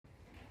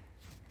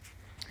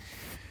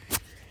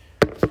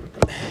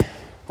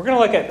We're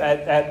going to look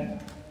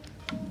at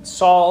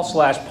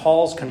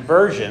Saul/Paul's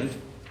conversion.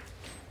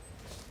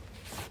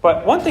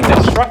 But one thing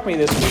that struck me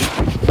this week,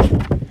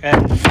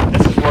 and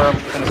this is where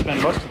I'm going to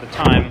spend most of the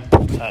time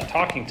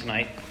talking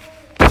tonight,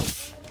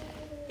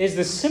 is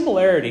the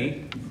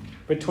similarity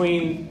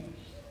between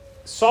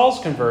Saul's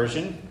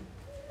conversion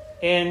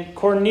and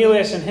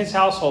Cornelius and his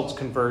household's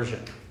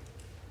conversion.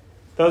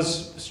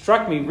 Those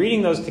struck me,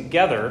 reading those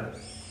together,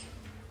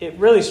 it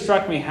really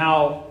struck me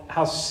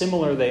how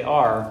similar they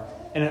are,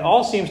 and it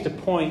all seems to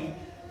point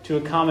to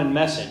a common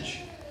message.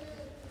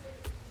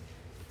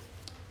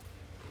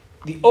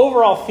 The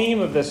overall theme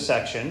of this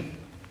section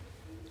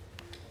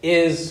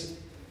is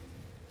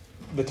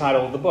the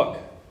title of the book,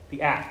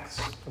 the Acts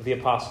of the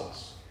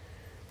Apostles.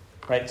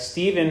 Right?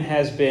 Stephen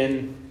has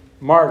been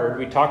martyred.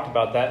 We talked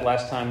about that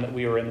last time that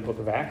we were in the book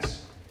of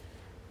Acts.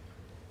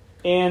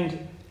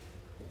 And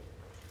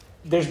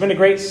there's been a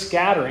great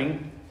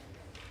scattering,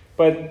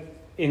 but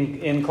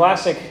in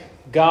classic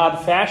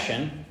God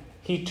fashion,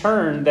 he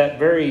turned that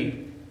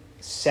very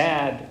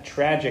sad,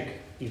 tragic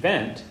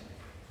event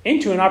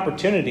into an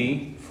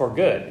opportunity for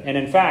good. And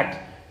in fact,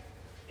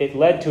 it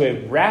led to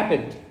a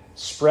rapid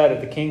spread of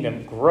the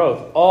kingdom,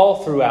 growth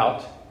all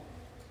throughout,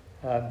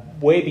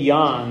 way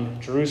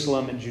beyond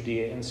Jerusalem and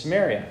Judea and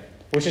Samaria,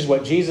 which is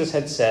what Jesus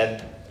had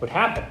said would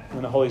happen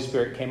when the Holy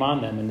Spirit came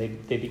on them and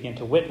they began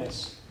to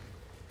witness.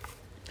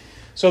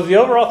 So the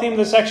overall theme of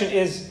the section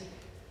is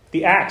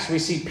the Acts. We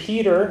see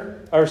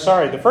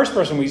the first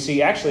person we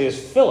see actually is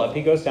Philip.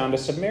 He goes down to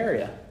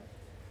Samaria.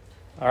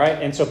 All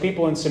right, and so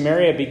people in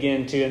Samaria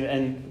begin to,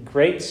 and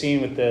great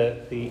scene with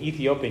the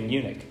Ethiopian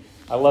eunuch.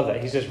 I love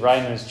that. He's just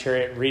riding in his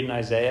chariot, reading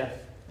Isaiah.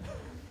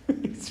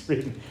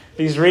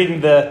 he's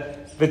reading the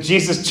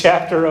Jesus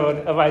chapter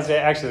of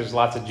Isaiah. Actually, there's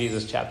lots of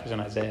Jesus chapters in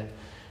Isaiah.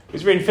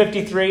 He's reading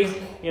 53,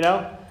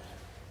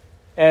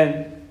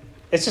 and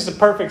it's just a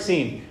perfect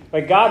scene.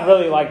 Like, God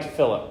really liked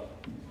Philip.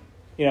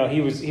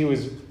 He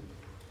was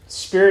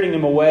spiriting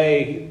him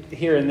away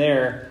here and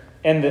there,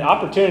 and the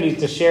opportunities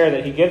to share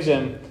that he gives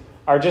him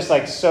are just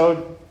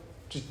the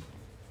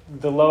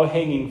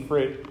low-hanging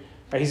fruit.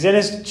 Right? He's in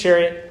his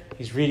chariot.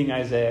 He's reading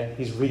Isaiah.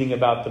 He's reading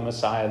about the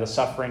Messiah, the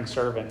suffering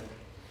servant.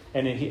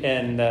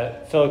 And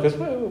Philip goes,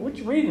 "What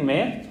you reading,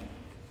 man?"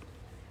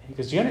 He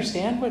goes, "Do you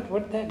understand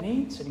what that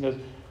means?" And he goes,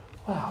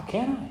 "Well, how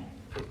can I?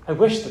 I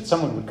wish that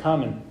someone would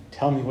come and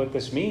tell me what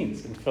this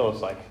means." And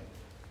Philip's like,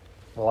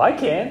 "Well, I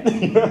can."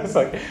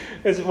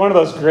 It's one of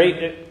those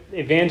great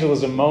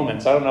evangelism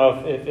moments. I don't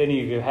know if any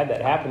of you had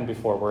that happen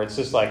before, where it's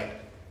just like,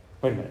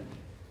 "Wait a minute.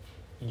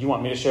 You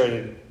want me to share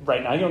it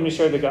right now? You want me to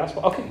share the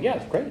gospel? Okay,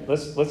 yeah, great.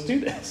 Let's do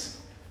this.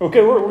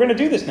 Okay, we're going to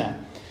do this now."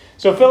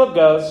 So Philip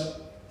goes,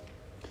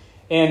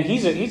 and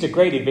he's a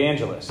great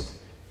evangelist.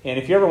 And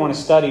if you ever want to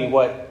study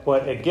what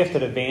a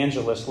gifted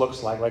evangelist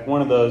looks like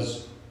one of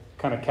those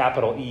kind of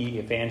capital E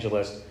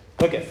evangelists,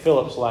 look at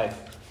Philip's life.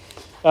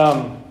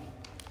 But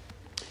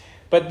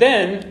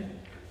then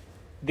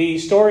the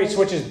story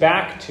switches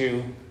back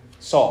to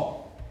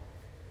Saul.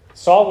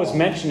 Saul was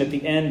mentioned at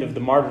the end of the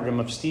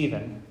martyrdom of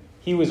Stephen.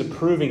 He was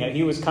approving it.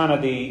 He was kind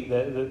of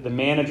the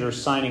manager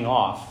signing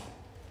off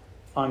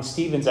on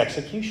Stephen's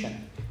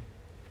execution.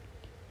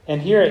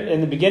 And here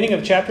in the beginning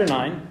of chapter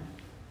 9,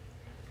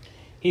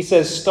 he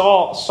says,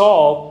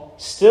 Saul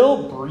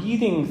still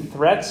breathing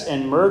threats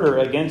and murder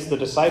against the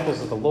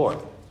disciples of the Lord.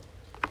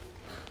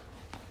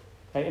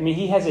 I mean,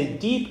 he has a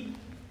deep...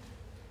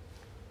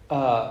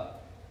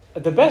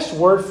 the best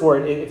word for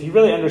it, if you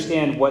really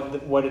understand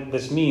what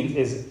this means,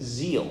 is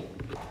zeal.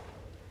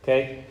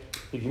 Okay?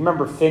 If you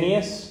remember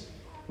Phineas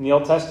in the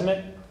Old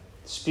Testament,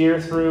 spear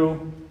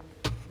through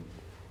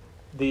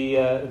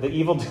the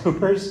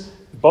evildoers,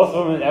 both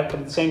of them at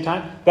the same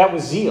time, that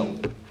was zeal.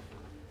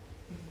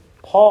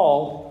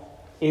 Paul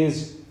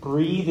is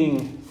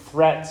breathing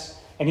threats,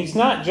 and he's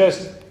not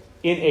just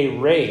in a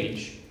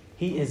rage,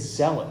 he is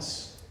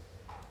zealous.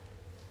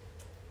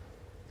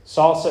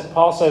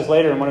 Paul says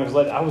later in one of his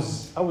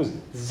letters, I was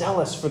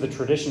zealous for the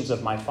traditions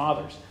of my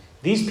fathers.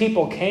 These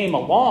people came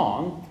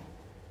along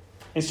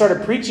and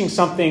started preaching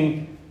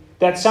something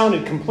that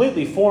sounded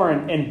completely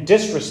foreign and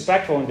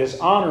disrespectful and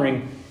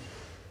dishonoring.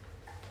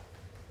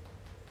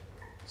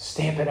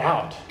 Stamp it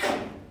out.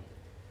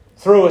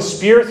 Throw a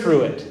spear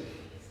through it.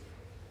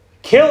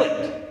 Kill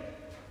it.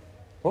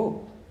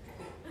 Whoa.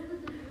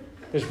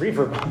 There's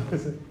reverb on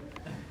this.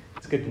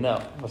 It's good to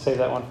know. We'll save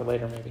that one for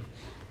later maybe.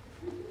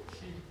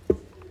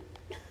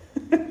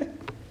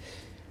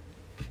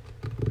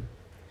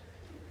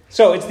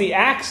 So it's the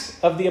Acts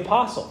of the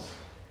Apostles.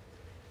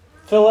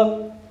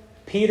 Philip,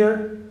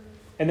 Peter,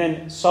 and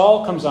then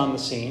Saul comes on the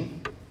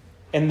scene.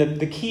 And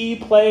the key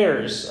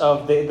players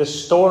of the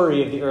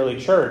story of the early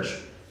church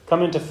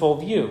come into full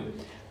view.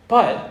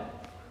 But,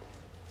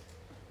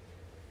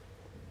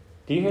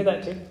 do you hear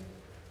that too?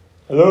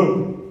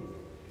 Hello?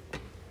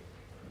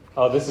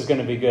 Oh, this is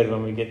going to be good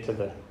when we get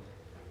to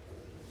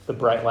the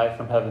bright light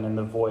from heaven and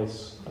the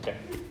voice. Okay.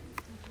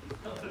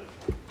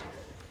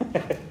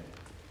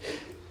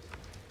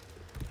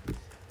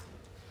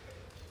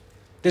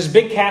 This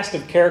big cast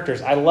of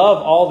characters. I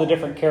love all the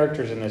different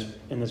characters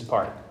in this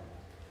part.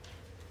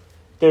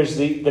 There's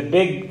the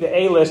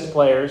A-list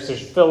players.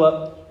 There's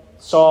Philip,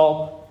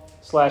 Saul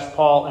 /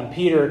 Paul, and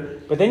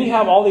Peter. But then you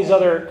have all these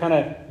other kind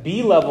of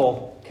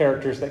B-level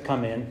characters that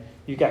come in.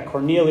 You've got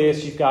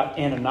Cornelius. You've got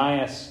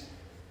Ananias.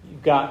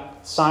 You've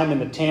got Simon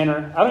the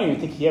tanner. I don't even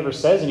think he ever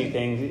says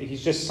anything.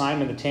 He's just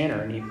Simon the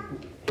tanner, and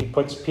he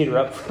puts Peter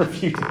up for a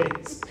few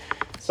days.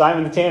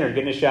 Simon the tanner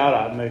getting a shout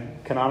out in the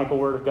canonical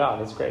Word of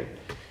God. That's great.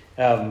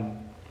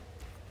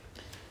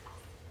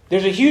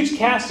 There's a huge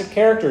cast of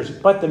characters,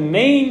 but the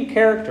main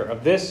character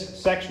of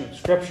this section of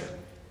Scripture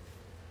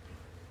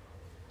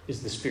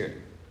is the Spirit.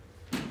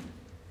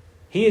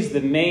 He is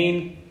the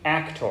main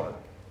actor.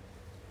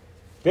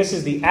 This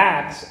is the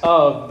acts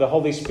of the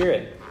Holy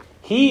Spirit.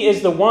 He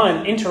is the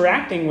one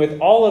interacting with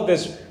all of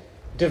this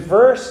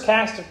diverse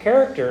cast of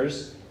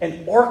characters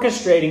and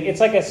orchestrating. It's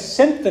like a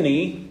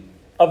symphony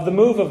of the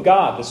move of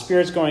God. The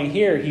Spirit's going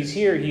here, He's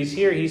here, He's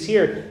here, He's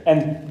here,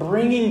 and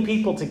bringing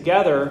people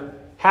together,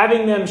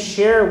 having them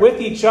share with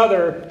each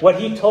other what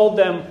He told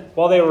them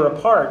while they were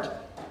apart.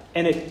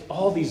 And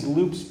all these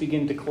loops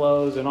begin to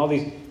close, and all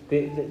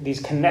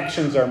these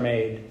connections are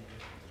made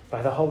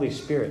by the Holy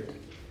Spirit.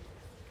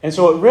 And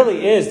so it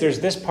really is, there's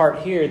this part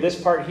here, this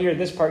part here,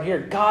 this part here.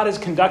 God is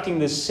conducting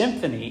this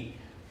symphony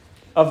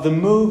of the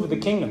move of the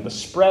kingdom, the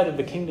spread of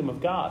the kingdom of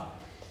God.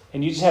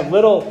 And you just have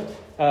little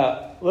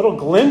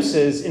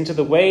glimpses into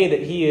the way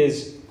that He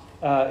is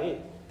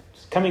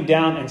coming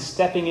down and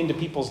stepping into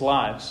people's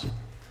lives.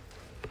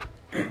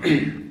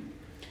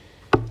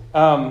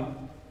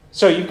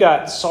 So you've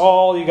got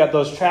Saul, you've got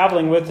those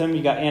traveling with him,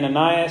 you've got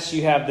Ananias,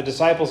 you have the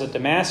disciples at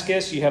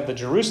Damascus, you have the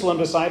Jerusalem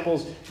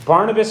disciples.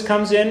 Barnabas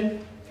comes in,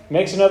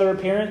 makes another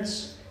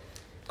appearance.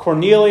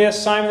 Cornelius,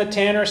 Simon the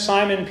tanner,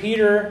 Simon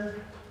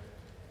Peter,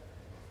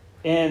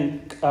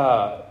 and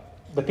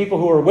the people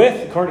who are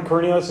with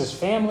Cornelius'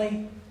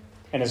 family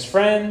and his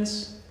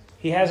friends.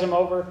 He has them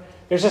over.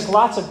 There's just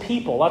lots of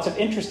people, lots of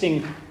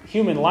interesting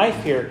human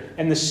life here,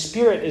 and the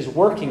Spirit is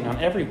working on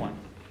everyone.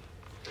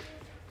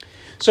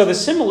 So the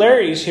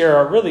similarities here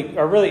are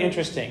really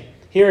interesting.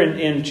 Here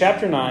in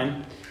chapter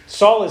 9,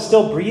 Saul is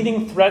still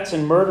breathing threats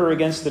and murder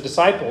against the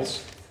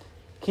disciples.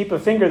 Keep a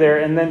finger there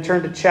and then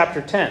turn to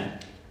chapter 10.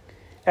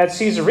 At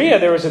Caesarea,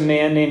 there was a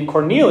man named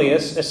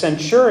Cornelius, a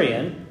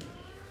centurion.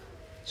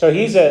 So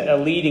he's a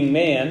leading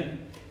man,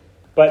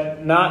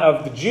 but not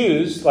of the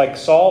Jews like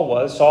Saul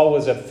was. Saul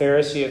was a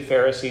Pharisee of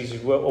Pharisees,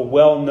 a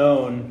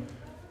well-known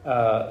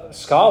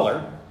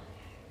scholar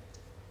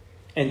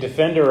and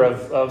defender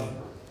of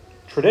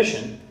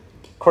tradition.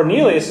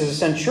 Cornelius is a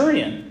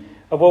centurion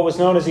of what was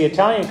known as the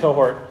Italian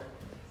cohort.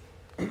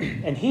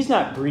 And he's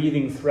not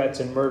breathing threats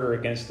and murder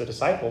against the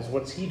disciples.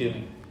 What's he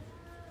doing?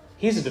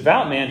 He's a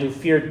devout man who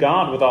feared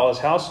God with all his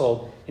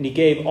household, and he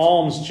gave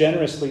alms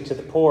generously to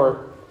the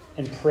poor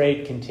and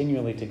prayed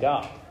continually to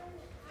God.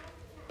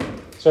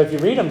 So if you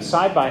read them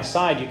side by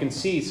side, you can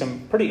see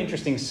some pretty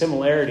interesting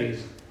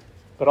similarities,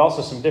 but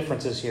also some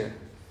differences here.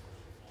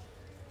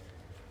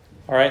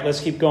 All right, let's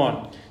keep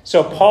going.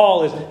 So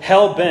Paul is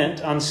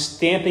hell-bent on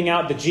stamping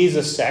out the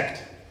Jesus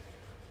sect.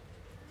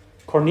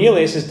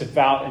 Cornelius is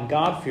devout and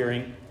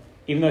God-fearing,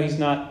 even though he's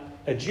not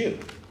a Jew.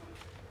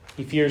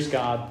 He fears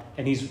God,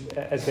 and he's,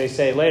 as they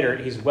say later,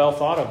 he's well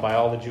thought of by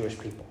all the Jewish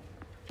people.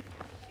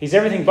 He's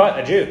everything but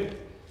a Jew,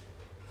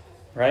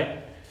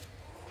 right?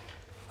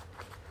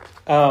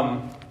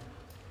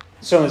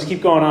 So let's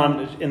keep going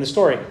on in the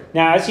story.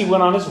 Now, as he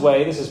went on his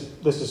way, this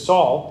is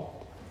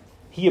Saul,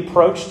 he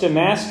approached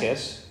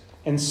Damascus,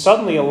 and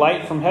suddenly a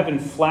light from heaven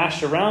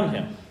flashed around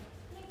him,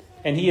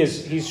 and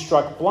he's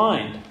struck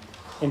blind.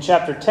 In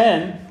chapter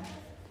 10,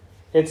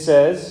 it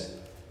says,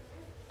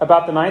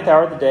 about the 9th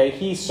hour of the day,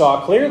 he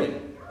saw clearly.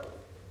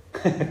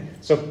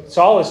 So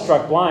Saul is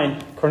struck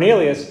blind.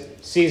 Cornelius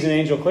sees an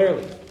angel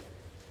clearly.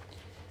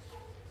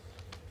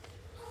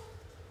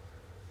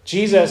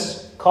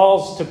 Jesus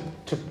calls to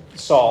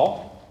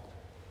Saul,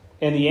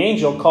 and the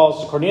angel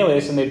calls to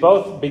Cornelius, and they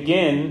both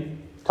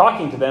begin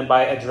talking to them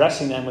by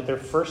addressing them with their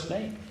first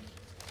name.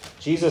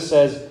 Jesus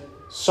says,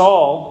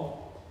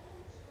 Saul,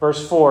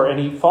 verse 4, and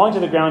he falling to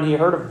the ground, he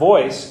heard a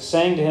voice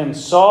saying to him,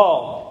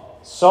 Saul,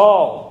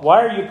 Saul,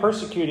 why are you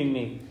persecuting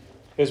me?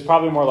 It was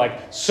probably more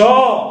like,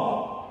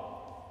 Saul,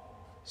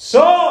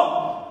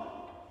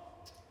 Saul.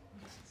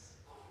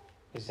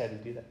 He just had to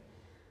do that.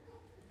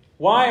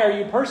 Why are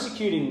you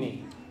persecuting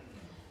me?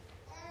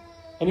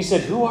 And he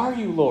said, who are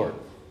you, Lord?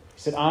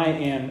 He said, I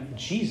am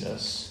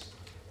Jesus,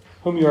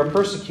 whom you are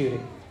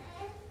persecuting.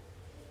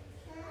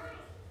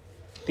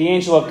 The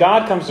angel of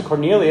God comes to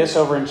Cornelius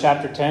over in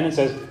chapter 10 and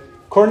says,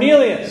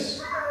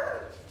 Cornelius.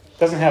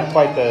 Doesn't have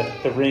quite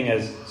the ring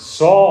as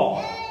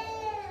Saul.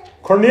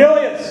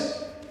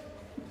 Cornelius.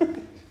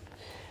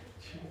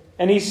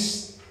 And he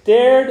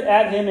stared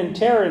at him in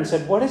terror and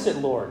said, what is it,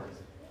 Lord?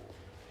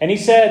 And he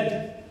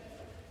said,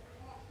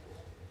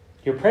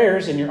 your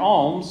prayers and your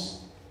alms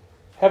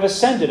have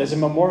ascended as a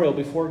memorial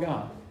before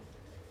God.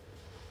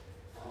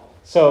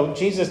 So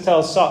Jesus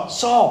tells Saul,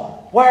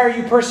 Saul, why are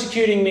you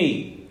persecuting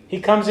me? He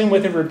comes in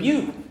with a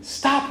rebuke.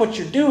 Stop what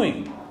you're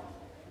doing.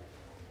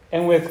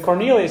 And with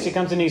Cornelius, he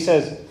comes in and he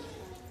says,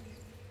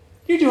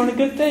 you're doing a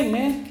good thing,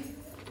 man.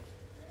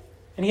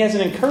 And he has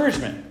an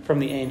encouragement from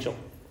the angel.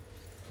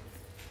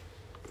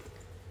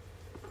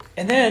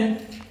 And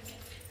then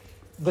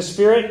the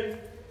Spirit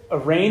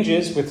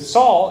arranges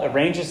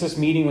this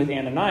meeting with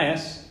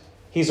Ananias.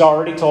 He's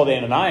already told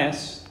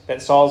Ananias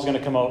that Saul's going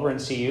to come over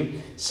and see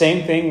you.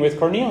 Same thing with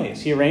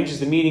Cornelius. He arranges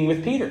the meeting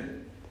with Peter.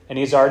 And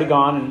he's already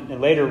gone.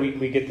 And later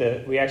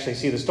we actually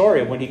see the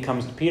story of when he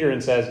comes to Peter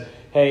and says,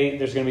 hey,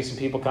 there's going to be some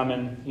people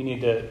coming. You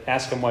need to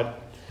ask them what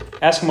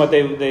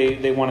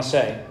they want to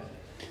say.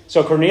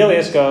 So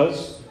Cornelius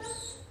goes,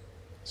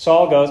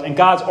 Saul goes, and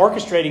God's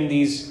orchestrating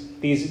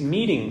these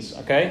meetings,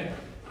 okay?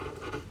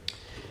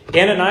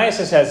 Ananias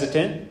is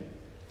hesitant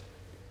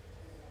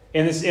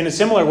in a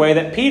similar way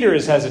that Peter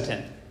is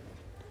hesitant.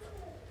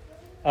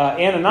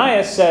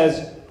 Ananias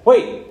says,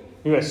 wait,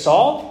 you have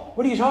Saul?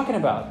 What are you talking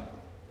about?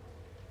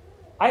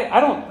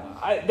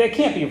 That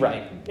can't be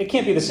right. It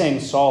can't be the same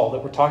Saul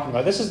that we're talking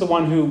about. This is the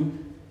one who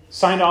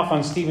signed off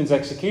on Stephen's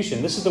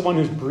execution. This is the one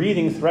who's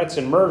breathing threats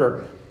and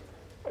murder.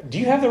 Do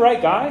you have the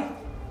right guy?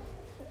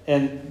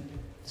 And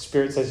the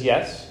Spirit says,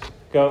 yes.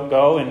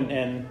 Go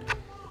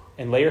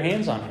and lay your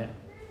hands on him.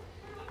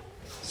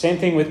 Same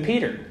thing with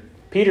Peter.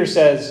 Peter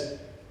says,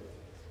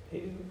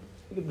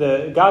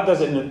 God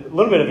does it in a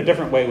little bit of a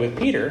different way with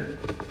Peter,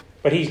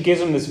 but he gives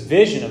him this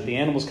vision of the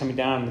animals coming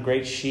down in the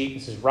great sheet. He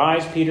says,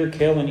 rise, Peter,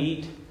 kill and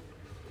eat.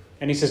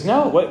 And he says,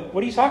 no, what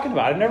are you talking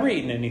about? I've never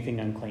eaten anything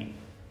unclean.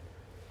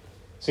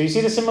 So you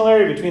see the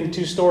similarity between the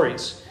two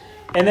stories.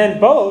 And then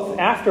both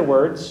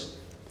afterwards,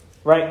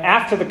 right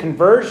after the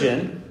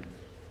conversion,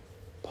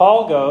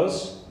 Paul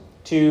goes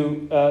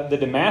to the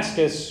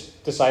Damascus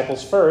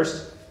disciples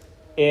first,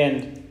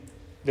 and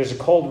there's a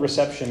cold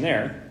reception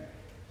there.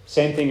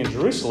 Same thing in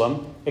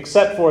Jerusalem,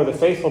 except for the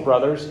faithful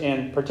brothers,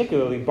 and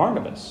particularly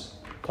Barnabas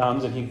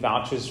comes and he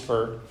vouches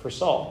for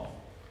Saul.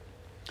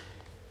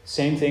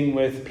 Same thing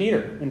with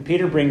Peter. When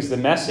Peter brings the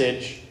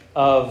message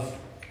of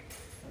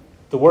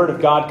the word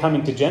of God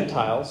coming to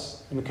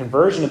Gentiles and the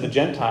conversion of the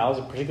Gentiles,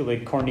 and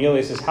particularly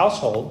Cornelius'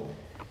 household,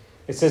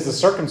 it says the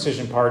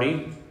circumcision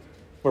party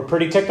were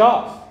pretty ticked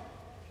off.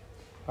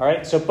 All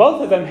right, so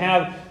both of them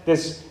have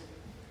this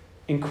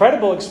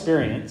incredible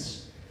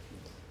experience,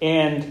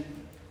 and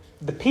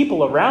the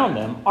people around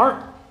them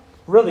aren't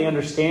really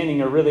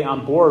understanding or really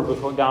on board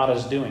with what God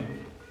is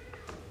doing.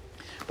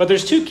 But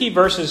there's two key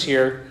verses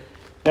here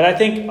that I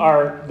think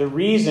are the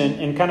reason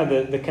and kind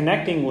of the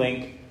connecting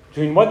link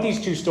between what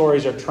these two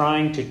stories are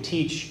trying to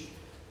teach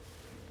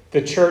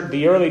the church,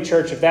 the early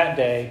church of that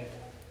day,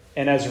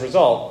 and as a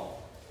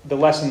result, the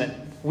lesson that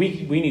we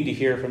need to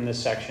hear from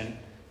this section,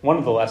 one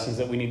of the lessons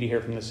that we need to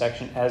hear from this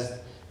section as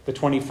the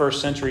 21st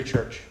century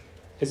church.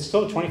 Is it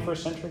still the 21st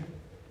century?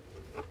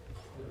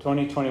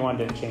 2021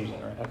 didn't change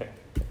that, right? Okay.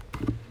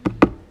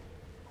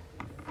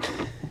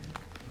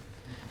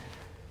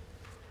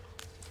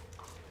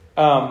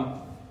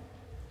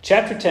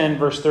 Chapter 10,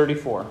 verse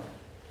 34.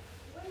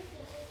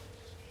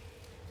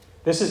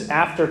 This is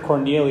after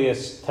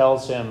Cornelius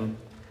tells him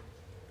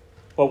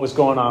what was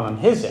going on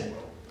his end.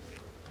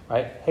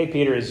 Right? Hey,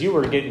 Peter, as you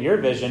were getting your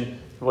vision,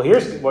 well,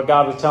 here's what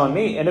God was telling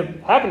me. And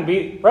it happened to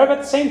be right about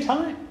the same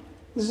time.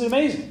 This is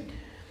amazing.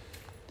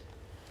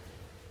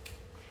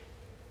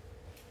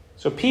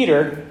 So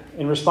Peter,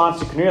 in response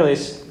to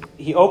Cornelius,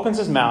 he opens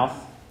his mouth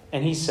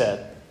and he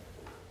said,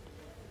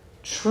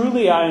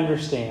 truly I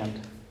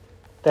understand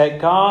that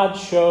God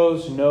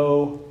shows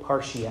no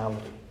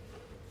partiality.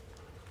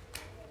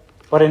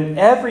 But in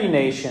every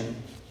nation,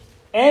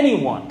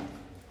 anyone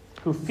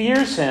who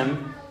fears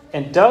him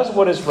and does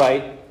what is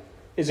right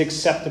is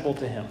acceptable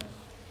to him.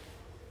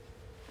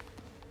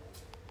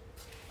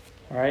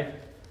 All right?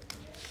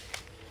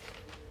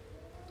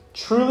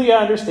 Truly I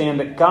understand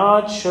that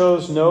God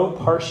shows no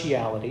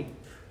partiality,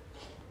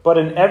 but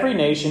in every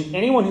nation,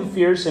 anyone who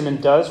fears him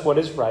and does what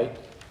is right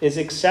is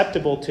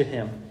acceptable to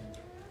him.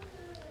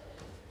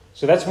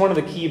 So that's one of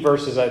the key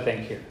verses, I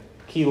think, here.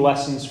 Key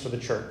lessons for the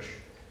church.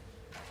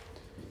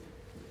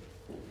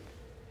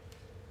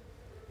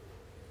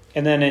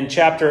 And then in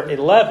chapter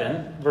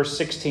 11, verse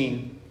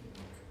 16,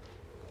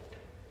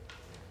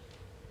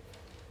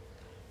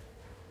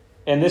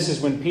 and this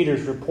is when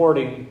Peter's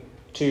reporting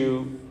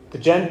to the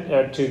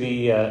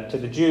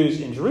Jews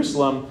in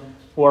Jerusalem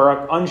who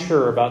are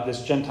unsure about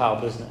this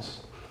Gentile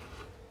business.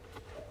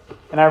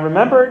 And I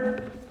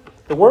remembered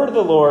the word of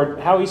the Lord,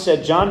 how he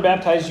said, John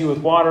baptized you with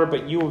water,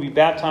 but you will be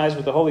baptized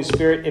with the Holy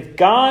Spirit. If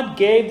God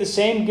gave the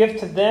same gift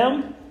to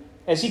them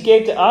as he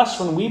gave to us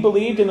when we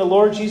believed in the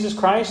Lord Jesus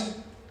Christ,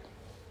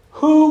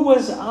 who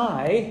was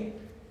I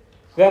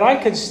that I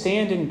could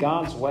stand in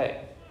God's way?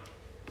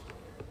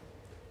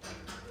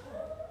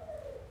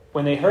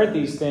 When they heard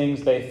these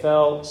things, they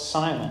fell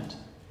silent.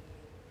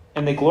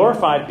 And they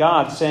glorified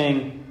God,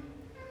 saying,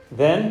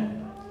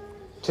 then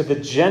to the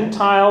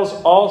Gentiles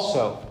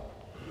also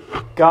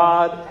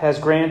God has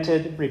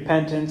granted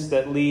repentance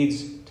that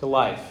leads to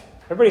life.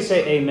 Everybody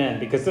say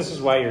amen, because this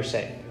is why you're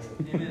saved.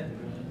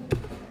 Amen.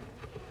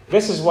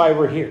 This is why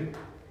we're here.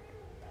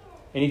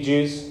 Any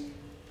Jews?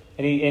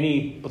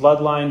 Any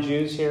bloodline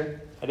Jews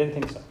here? I didn't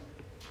think so.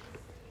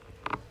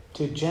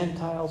 To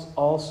Gentiles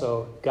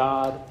also,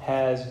 God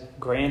has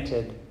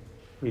granted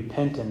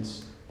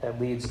repentance that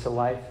leads to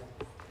life.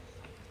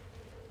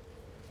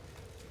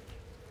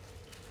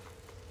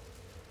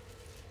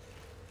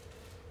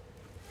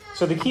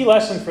 So the key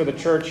lesson for the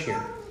church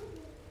here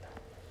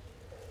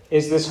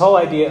is this whole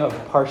idea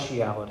of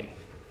partiality.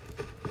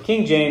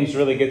 King James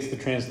really gets the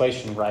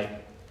translation right.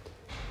 It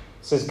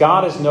says,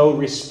 God is no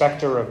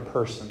respecter of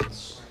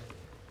persons.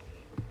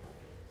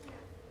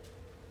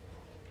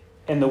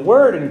 And the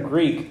word in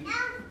Greek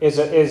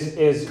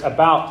is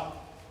about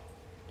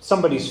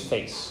somebody's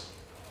face.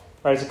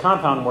 Right? It's a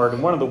compound word,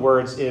 and one of the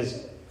words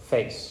is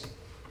face.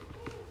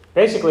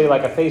 Basically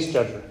like a face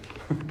judger.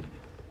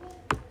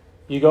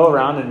 You go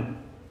around, and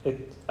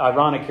it's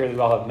ironic here that we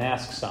all have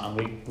masks on.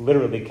 We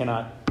literally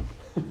cannot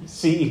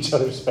see each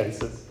other's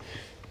faces.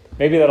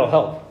 Maybe that'll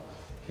help.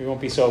 We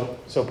won't be so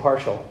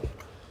partial.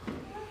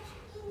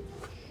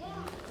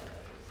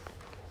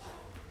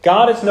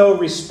 God is no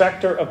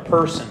respecter of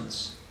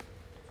persons.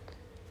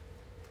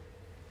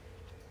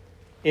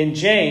 In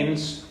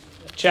James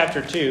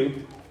chapter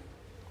 2,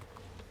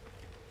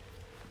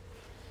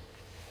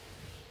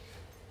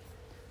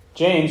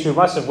 James, who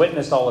must have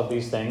witnessed all of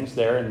these things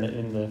there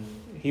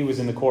he was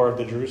in the core of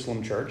the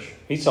Jerusalem church.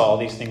 He saw all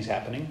these things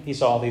happening. He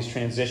saw all these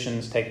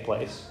transitions take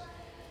place.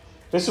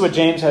 This is what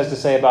James has to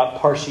say about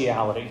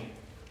partiality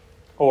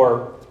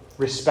or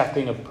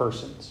respecting of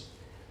persons.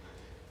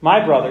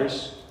 My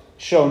brothers,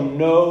 show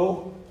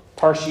no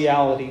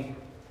partiality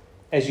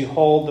as you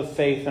hold the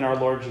faith in our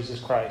Lord Jesus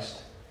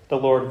Christ, the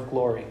Lord of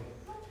glory.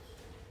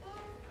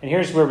 And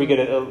here's where we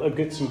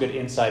get some good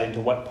insight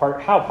into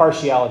how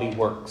partiality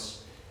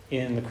works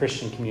in the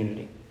Christian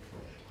community.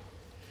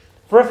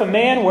 For if a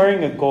man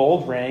wearing a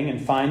gold ring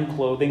and fine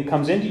clothing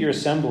comes into your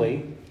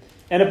assembly,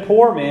 and a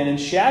poor man in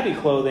shabby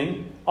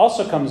clothing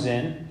also comes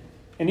in,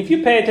 and if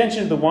you pay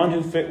attention to the one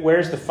who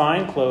wears the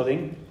fine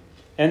clothing,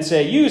 and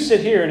say, you sit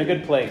here in a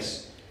good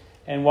place,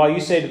 and while you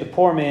say to the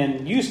poor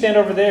man, you stand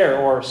over there,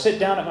 or sit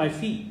down at my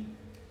feet,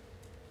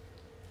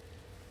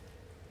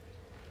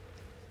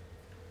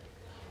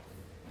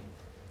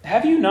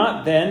 have you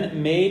not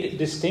then made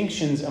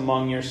distinctions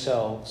among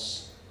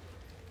yourselves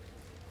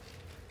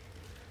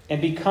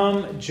and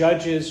become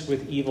judges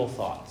with evil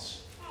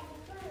thoughts?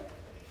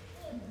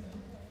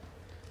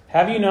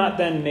 Have you not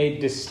then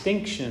made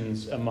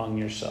distinctions among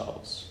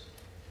yourselves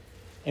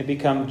and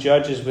become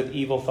judges with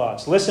evil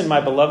thoughts? Listen, my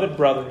beloved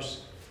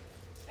brothers,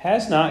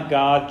 has not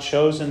God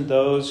chosen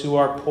those who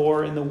are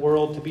poor in the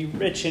world to be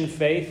rich in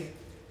faith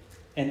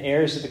and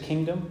heirs of the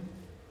kingdom,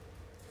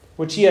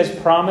 which he has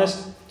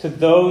promised to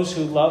those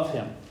who love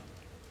him?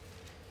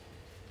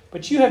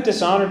 But you have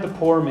dishonored the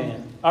poor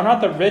man. Are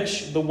not the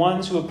rich the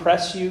ones who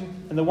oppress you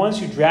and the ones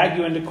who drag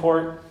you into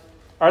court?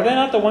 Are they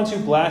not the ones who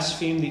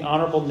blaspheme the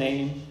honorable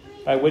name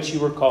by which you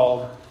were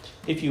called?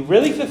 If you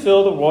really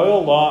fulfill the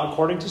royal law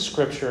according to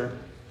Scripture,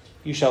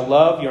 you shall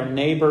love your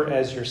neighbor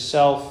as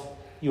yourself.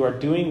 You are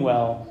doing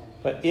well.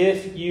 But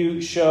if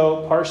you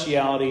show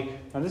partiality,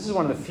 now this is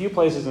one of the few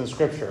places in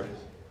Scripture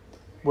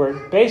where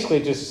it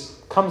basically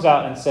just comes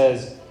out and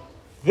says,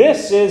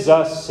 this is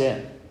a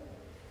sin.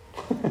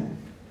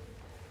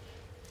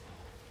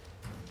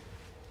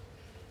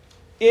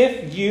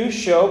 If you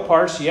show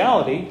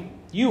partiality,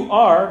 you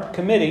are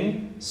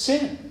committing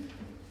sin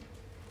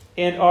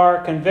and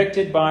are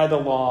convicted by the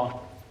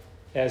law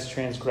as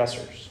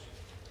transgressors.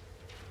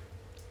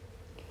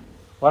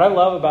 What I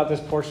love about this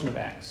portion of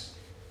Acts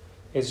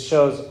is it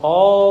shows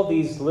all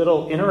these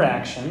little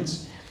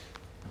interactions.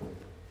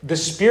 The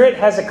Spirit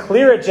has a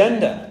clear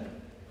agenda.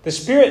 The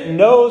Spirit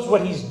knows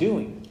what he's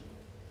doing.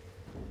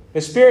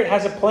 The Spirit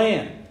has a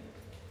plan.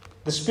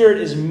 The Spirit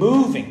is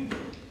moving,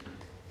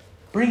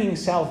 bringing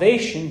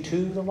salvation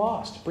to the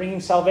lost, bringing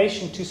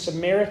salvation to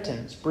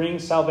Samaritans, bringing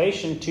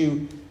salvation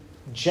to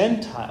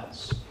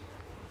Gentiles.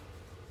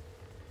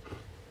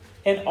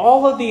 And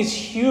all of these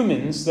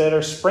humans that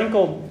are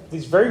sprinkled,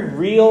 these very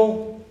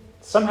real,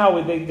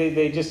 somehow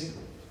they just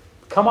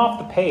come off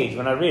the page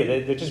when I read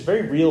it. They're just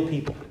very real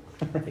people.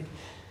 Right?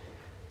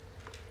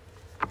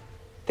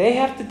 They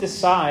have to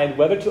decide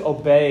whether to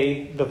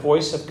obey the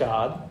voice of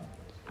God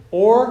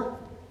or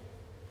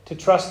to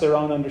trust their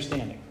own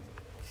understanding,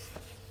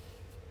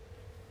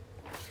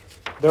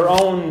 their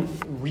own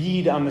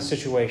read on the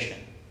situation,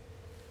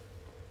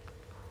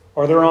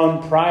 or their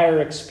own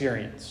prior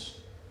experience.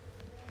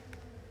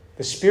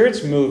 The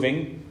Spirit's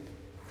moving.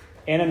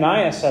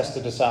 Ananias has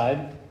to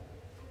decide,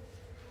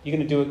 you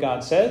going to do what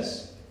God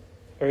says,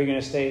 or are you going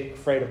to stay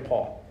afraid of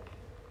Paul?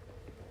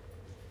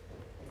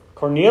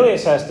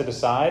 Cornelius has to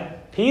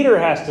decide. Peter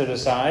has to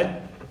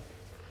decide.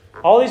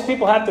 All these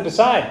people have to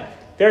decide.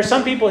 There are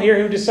some people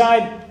here who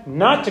decide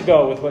not to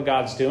go with what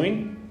God's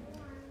doing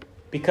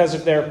because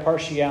of their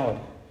partiality.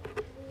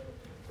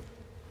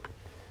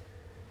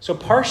 So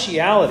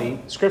partiality,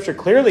 Scripture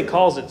clearly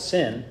calls it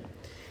sin.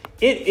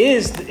 It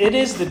is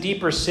the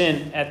deeper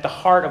sin at the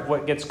heart of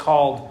what gets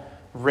called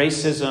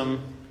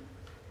racism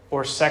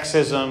or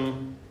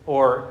sexism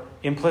or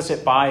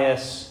implicit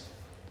bias.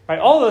 Right?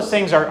 All those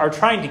things are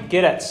trying to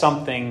get at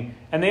something,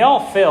 and they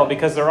all fail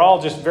because they're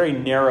all just very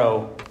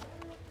narrowly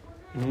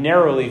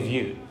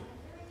viewed.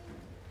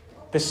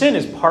 The sin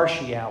is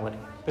partiality.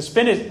 The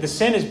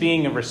sin is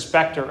being a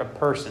respecter of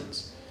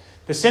persons.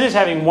 The sin is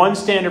having one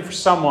standard for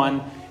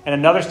someone and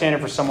another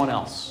standard for someone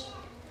else.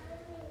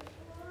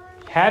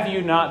 Have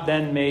you not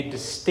then made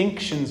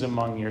distinctions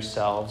among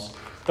yourselves?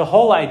 The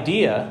whole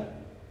idea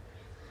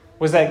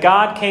was that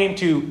God came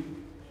to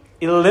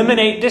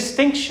eliminate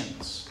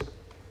distinctions.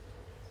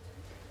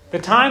 The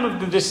time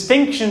of the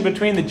distinction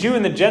between the Jew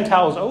and the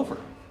Gentile is over.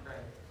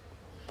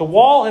 The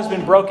wall has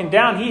been broken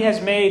down. He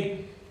has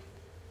made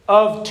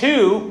of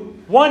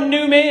two one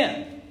new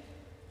man,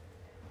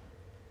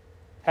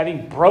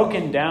 having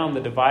broken down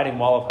the dividing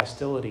wall of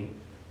hostility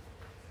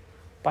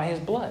by his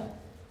blood.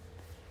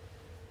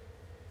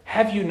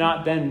 Have you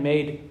not then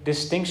made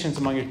distinctions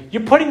among you?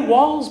 You're putting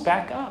walls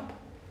back up.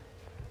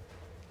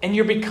 And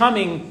you're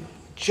becoming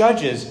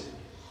judges.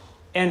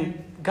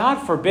 And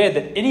God forbid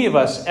that any of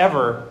us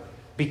ever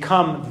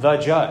become the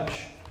judge.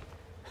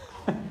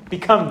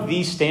 Become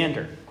the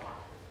standard.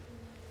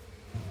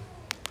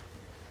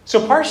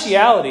 So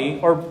partiality,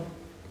 or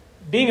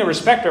being a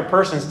respecter of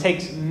persons,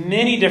 takes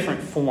many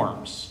different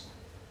forms.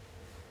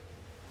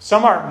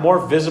 Some are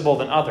more visible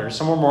than others.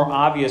 Some are more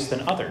obvious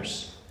than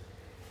others.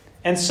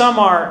 And some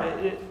are,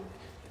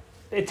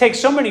 it takes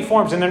so many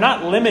forms, and they're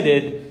not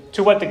limited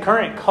to what the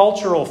current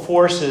cultural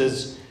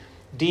forces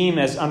deem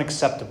as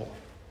unacceptable.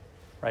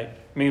 Right?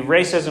 I mean,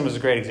 racism is a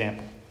great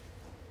example.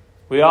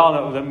 We all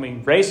know,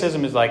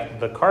 racism is like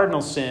the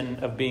cardinal sin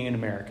of being an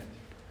American.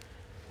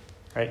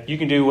 Right? You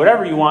can do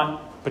whatever you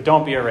want, but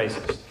don't be a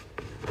racist.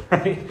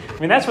 Right? I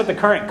mean, that's what the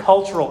current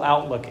cultural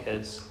outlook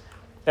is.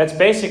 That's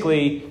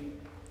basically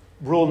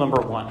rule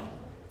number one.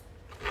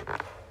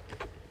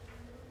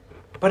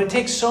 But it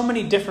takes so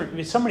many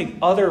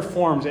other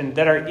forms, and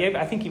that are,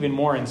 I think, even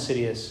more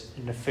insidious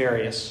and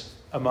nefarious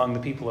among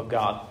the people of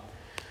God.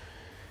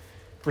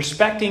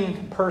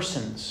 Respecting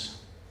persons.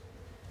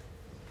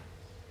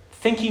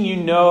 Thinking you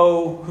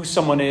know who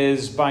someone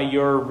is by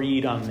your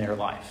read on their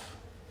life.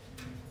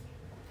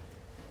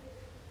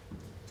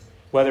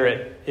 Whether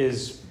it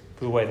is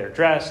the way they're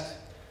dressed,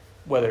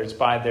 whether it's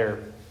by their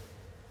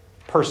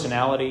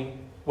personality,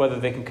 whether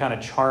they can kind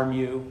of charm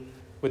you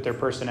with their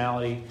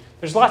personality.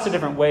 There's lots of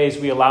different ways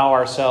we allow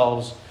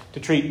ourselves to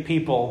treat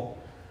people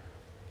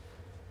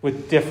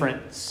with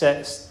different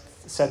sets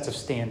of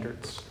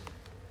standards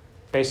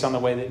based on the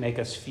way they make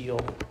us feel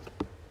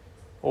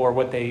or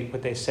what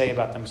they say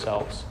about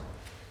themselves.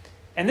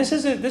 And this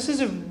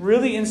is a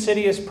really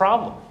insidious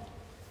problem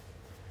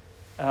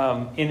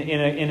in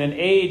an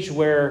age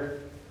where,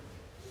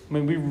 I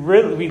mean,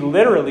 we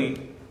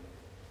literally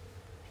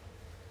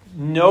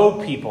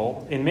know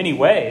people in many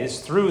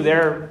ways through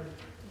their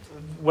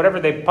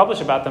whatever they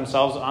publish about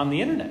themselves on the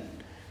internet.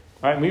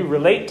 Right? We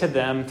relate to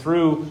them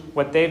through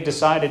what they've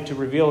decided to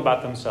reveal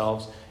about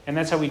themselves, and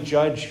that's how we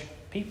judge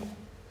people.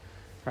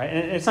 Right?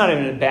 And it's not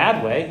even in a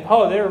bad way.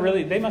 Oh,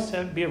 they must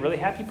be a really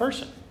happy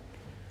person.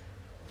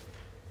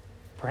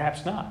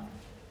 Perhaps not.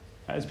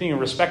 It's being a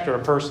respecter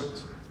of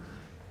persons.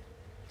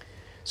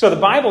 So the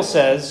Bible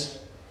says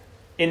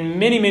in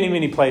many, many,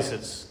 many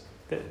places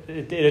that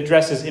it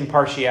addresses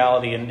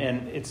impartiality,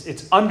 and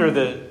it's under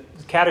the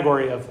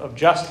category of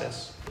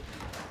justice.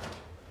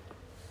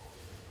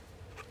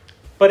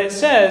 But it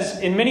says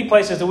in many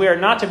places that we are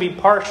not to be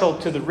partial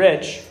to the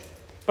rich,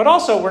 but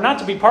also we're not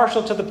to be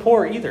partial to the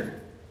poor either.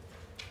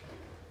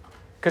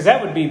 Because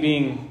that would be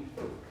being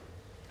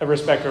a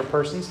respecter of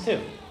persons too.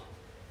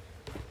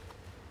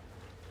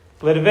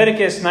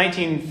 Leviticus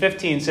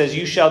 19:15 says,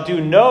 "You shall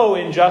do no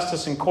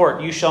injustice in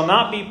court. You shall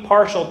not be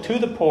partial to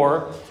the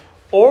poor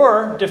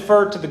or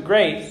defer to the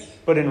great,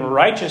 but in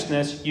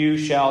righteousness you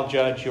shall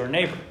judge your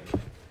neighbor."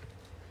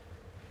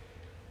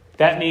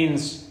 That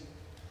means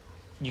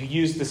you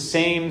use the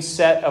same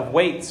set of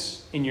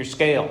weights in your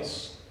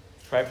scales.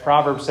 Right?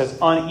 Proverbs says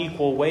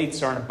unequal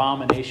weights are an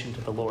abomination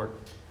to the Lord.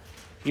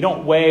 You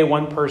don't weigh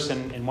one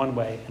person in one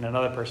way and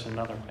another person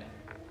another way.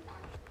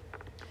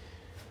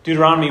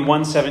 Deuteronomy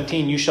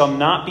 1:17, "You shall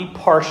not be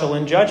partial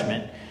in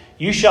judgment.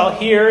 You shall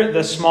hear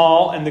the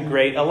small and the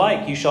great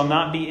alike. You shall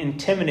not be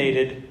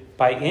intimidated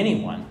by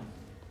anyone,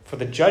 for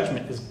the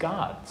judgment is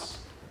God's."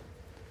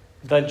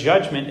 The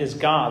judgment is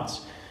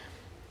God's.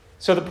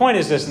 So the point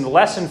is this, and the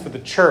lesson for the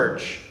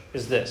church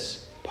is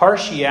this: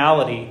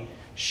 partiality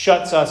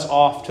shuts us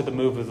off to the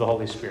move of the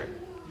Holy Spirit.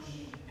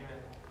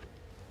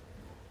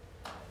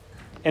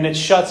 And it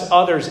shuts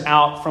others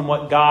out from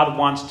what God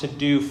wants to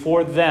do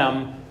for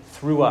them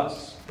through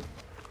us.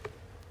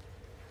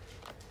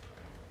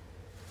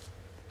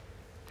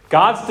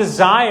 God's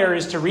desire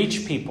is to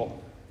reach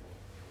people.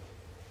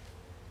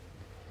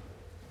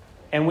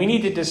 And we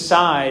need to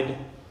decide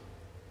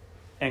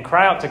and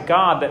cry out to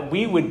God that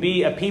we would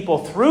be a people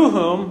through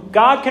whom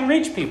God can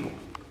reach people.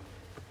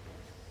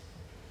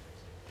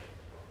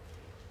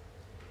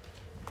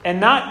 And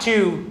not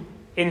to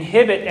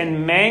inhibit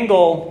and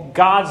mangle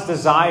God's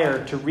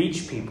desire to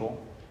reach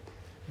people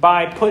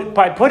by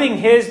putting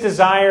his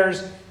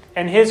desires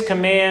and his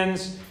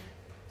commands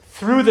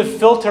through the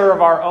filter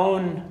of our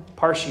own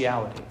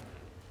partiality.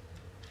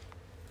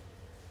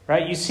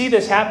 Right? You see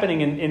this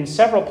happening in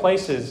several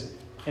places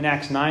in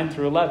Acts 9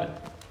 through 11.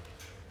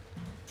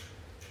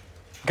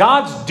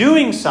 God's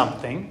doing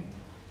something,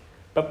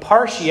 but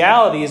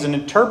partiality is in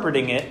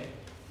interpreting it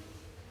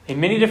in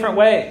many different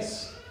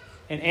ways.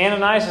 And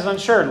Ananias is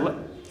unsure.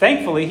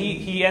 Thankfully,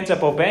 he ends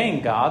up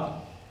obeying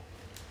God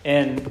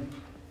and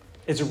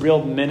is a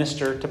real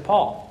minister to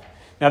Paul.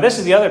 Now, this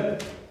is the other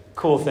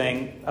cool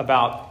thing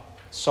about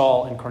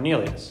Saul and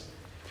Cornelius.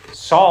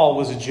 Saul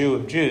was a Jew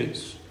of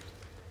Jews.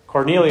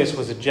 Cornelius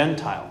was a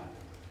Gentile.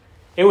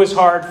 It was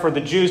hard for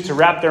the Jews to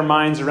wrap their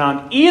minds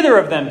around either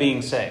of them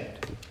being saved.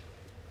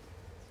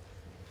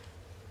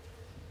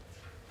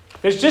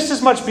 There's just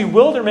as much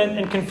bewilderment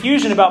and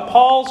confusion about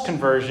Paul's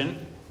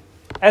conversion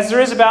as there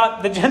is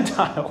about the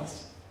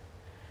Gentiles.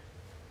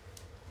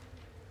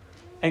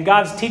 And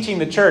God's teaching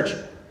the church,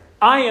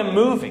 I am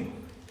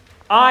moving.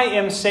 I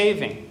am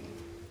saving.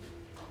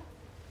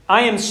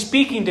 I am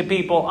speaking to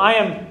people. I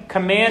am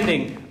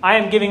commanding. I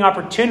am giving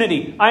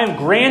opportunity. I am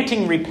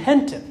granting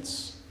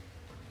repentance.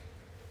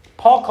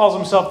 Paul calls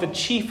himself the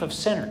chief of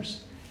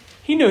sinners.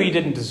 He knew he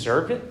didn't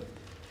deserve it.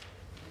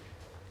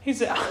 He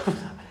said,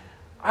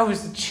 I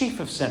was the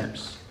chief of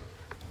sinners.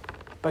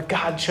 But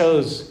God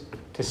chose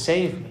to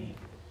save me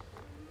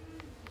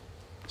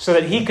so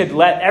that he could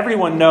let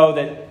everyone know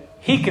that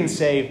he can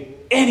save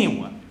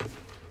anyone.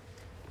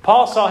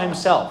 Paul saw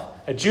himself,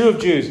 a Jew of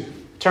Jews,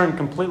 turned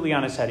completely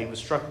on his head. He was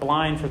struck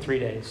blind for 3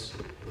 days.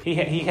 He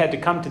had to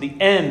come to the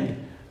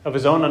end of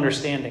his own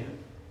understanding.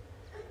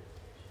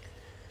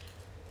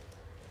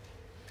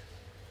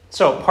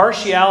 So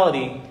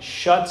partiality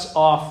shuts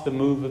off the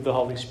move of the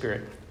Holy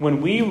Spirit.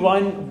 When we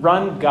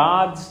run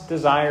God's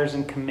desires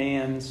and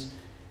commands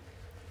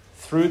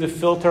through the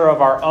filter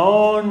of our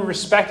own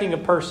respecting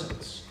of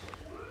persons,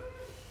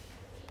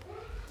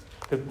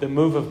 the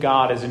move of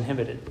God is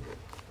inhibited.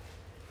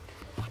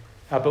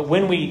 But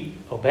when we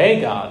obey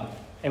God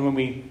and when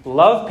we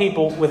love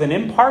people with an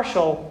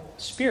impartial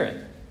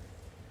spirit,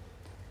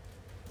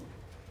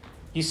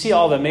 you see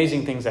all the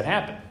amazing things that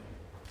happen.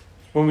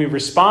 When we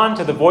respond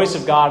to the voice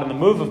of God and the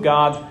move of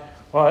God,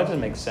 well, that doesn't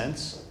make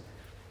sense,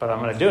 but I'm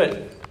going to do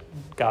it.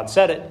 God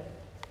said it.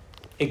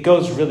 It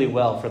goes really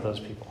well for those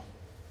people.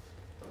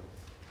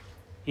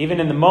 Even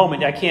in the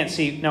moment, I can't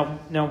see,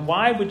 now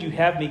why would you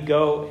have me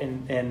go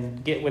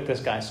and get with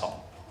this guy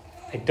Saul?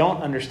 I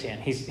don't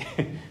understand. He's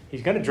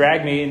going to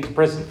drag me into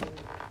prison.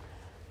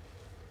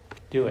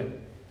 Do it.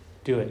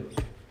 Do it.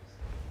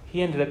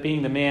 He ended up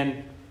being the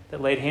man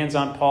that laid hands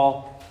on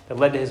Paul, that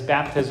led to his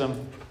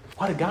baptism.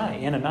 What a guy,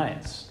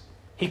 Ananias.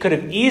 He could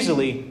have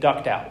easily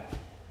ducked out.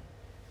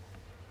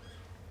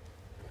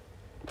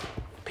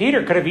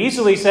 Peter could have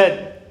easily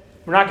said,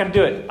 we're not going to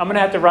do it. I'm going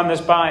to have to run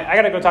this by. I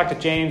got to go talk to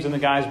James and the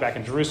guys back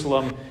in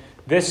Jerusalem.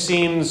 This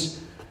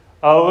seems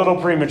a little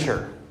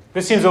premature.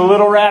 This seems a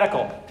little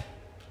radical.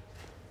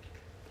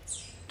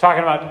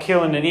 Talking about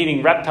killing and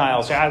eating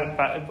reptiles.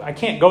 I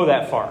can't go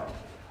that far.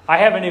 I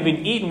haven't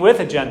even eaten with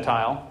a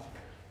Gentile.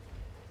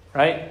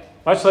 Right?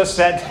 Much less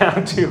sat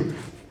down to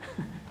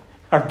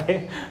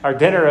our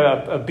dinner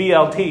of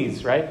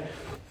BLTs, right?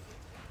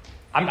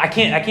 I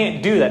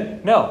can't do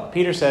that. No,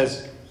 Peter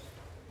says,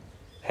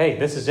 hey,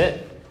 this is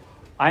it.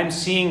 I'm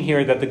seeing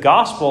here that the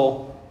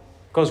gospel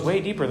goes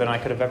way deeper than I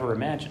could have ever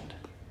imagined.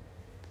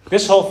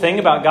 This whole thing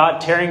about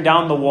God tearing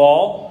down the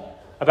wall,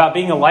 about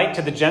being a light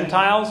to the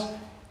Gentiles,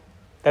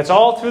 that's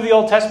all through the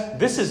Old Testament.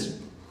 This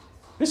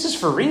is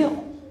for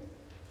real.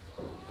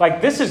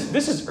 Like this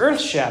is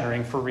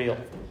earth-shattering for real.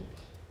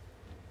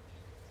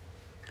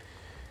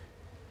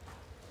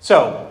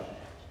 So,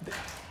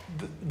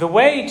 the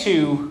way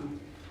to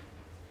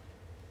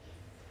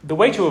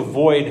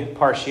avoid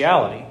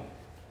partiality,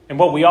 and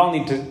what we all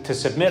need to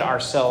submit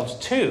ourselves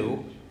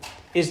to,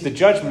 is the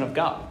judgment of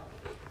God.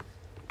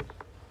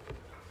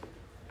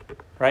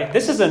 Right?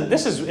 This is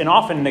an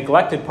often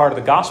neglected part of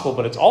the gospel,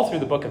 but it's all through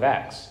the book of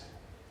Acts.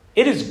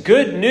 It is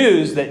good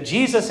news that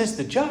Jesus is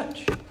the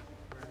judge,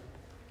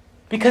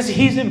 because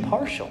he's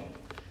impartial.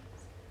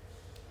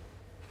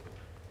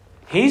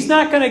 He's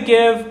not going to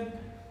give.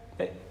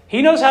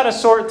 He knows how to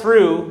sort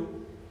through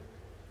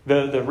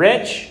the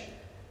rich,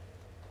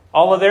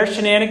 all of their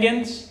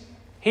shenanigans.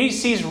 He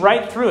sees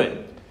right through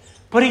it.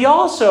 But he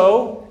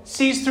also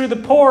sees through the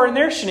poor and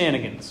their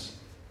shenanigans.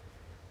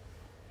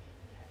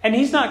 And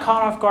he's not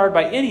caught off guard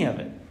by any of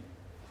it.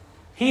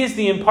 He is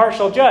the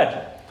impartial judge.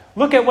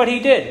 Look at what he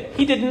did.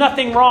 He did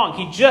nothing wrong.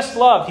 He just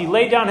loved. He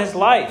laid down his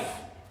life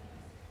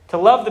to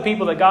love the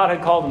people that God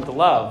had called him to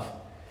love.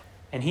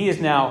 And he is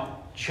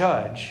now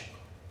judge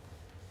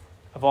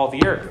of all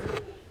the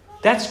earth.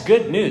 That's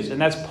good news, and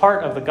that's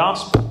part of the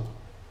gospel.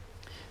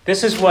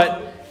 This is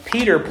what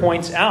Peter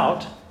points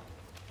out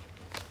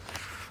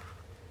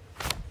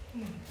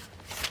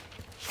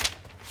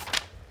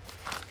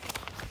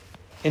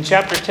in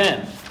chapter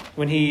 10,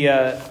 when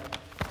he's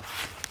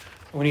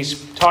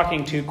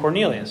talking to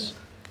Cornelius.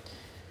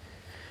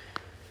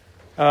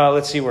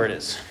 Let's see where it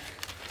is.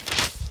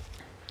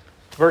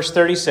 Verse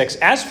 36,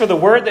 as for the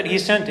word that he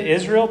sent to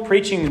Israel,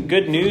 preaching the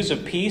good news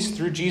of peace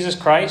through Jesus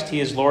Christ, he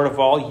is Lord of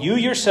all. You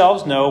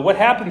yourselves know what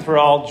happened through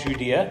all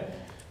Judea,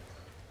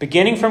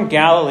 beginning from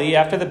Galilee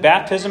after the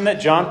baptism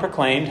that John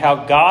proclaimed,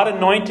 how God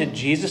anointed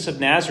Jesus of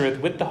Nazareth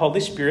with the Holy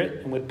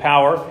Spirit and with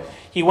power.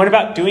 He went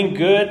about doing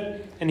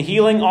good and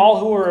healing all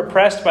who were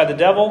oppressed by the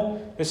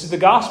devil. This is the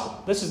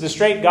gospel. This is the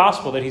straight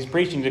gospel that he's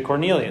preaching to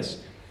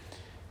Cornelius.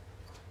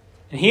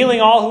 And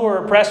healing all who were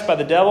oppressed by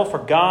the devil, for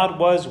God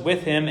was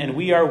with him, and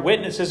we are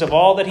witnesses of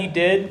all that he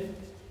did,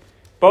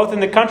 both in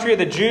the country of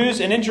the Jews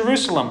and in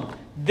Jerusalem.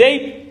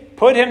 They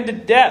put him to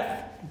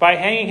death by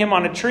hanging him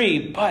on a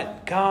tree,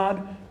 but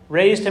God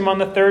raised him on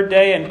the third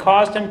day and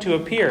caused him to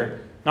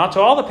appear, not to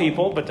all the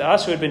people, but to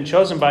us who had been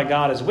chosen by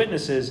God as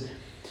witnesses,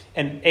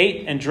 and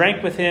ate and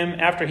drank with him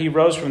after he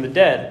rose from the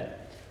dead.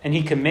 And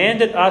he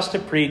commanded us to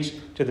preach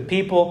to the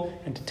people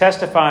and to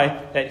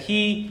testify that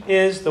he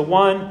is the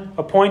one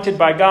appointed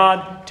by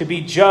God to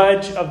be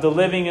judge of the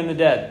living and the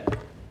dead.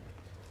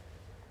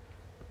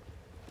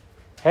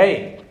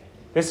 Hey,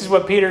 this is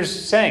what Peter's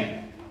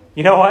saying.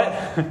 You know what?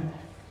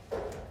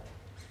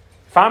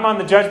 If I'm on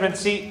the judgment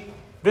seat,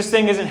 this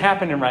thing isn't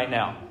happening right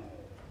now.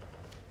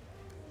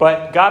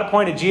 But God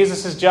appointed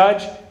Jesus as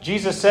judge.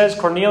 Jesus says,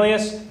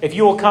 Cornelius, if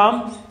you will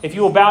come, if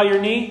you will bow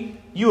your knee,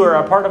 you are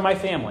a part of my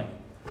family.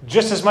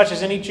 Just as much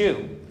as any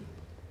Jew.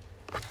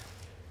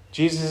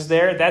 Jesus is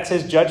there. That's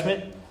his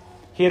judgment.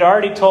 He had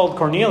already told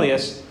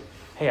Cornelius,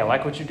 hey, I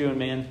like what you're doing,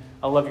 man.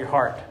 I love your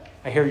heart.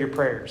 I hear your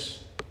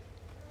prayers.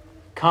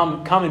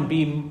 Come and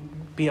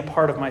be a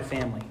part of my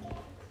family.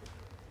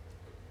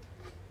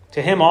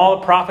 To him, all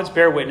the prophets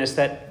bear witness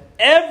that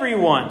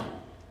everyone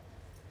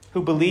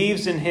who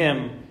believes in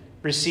him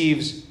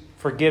receives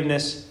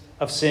forgiveness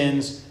of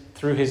sins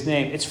through his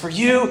name. It's for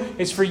you.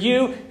 It's for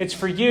you. It's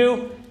for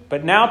you.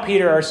 But now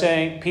Peter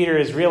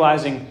is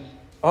realizing,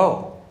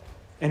 oh,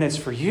 and it's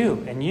for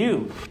you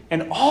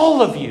and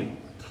all of you,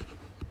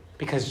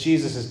 because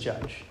Jesus is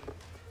judge.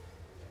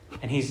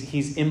 And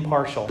he's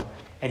impartial.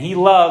 And he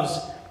loves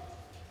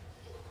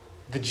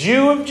the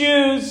Jew of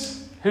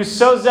Jews who's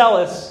so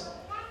zealous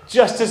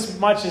just as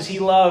much as he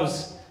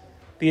loves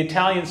the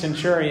Italian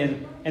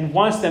centurion and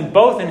wants them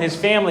both in his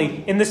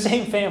family, in the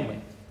same family.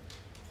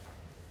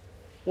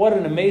 What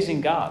an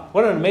amazing God.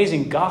 What an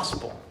amazing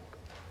gospel.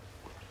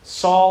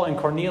 Saul and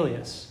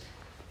Cornelius.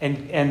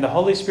 And the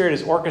Holy Spirit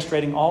is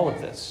orchestrating all of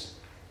this.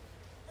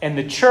 And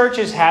the church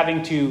is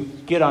having to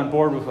get on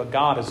board with what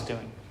God is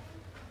doing.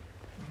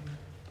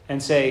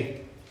 And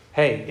say,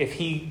 hey, if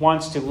he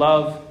wants to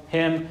love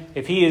him,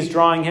 if he is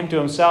drawing him to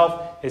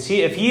himself,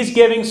 if he's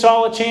giving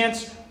Saul a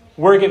chance,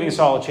 we're giving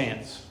Saul a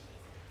chance.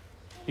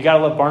 You got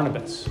to love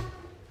Barnabas.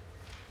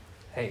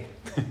 Hey,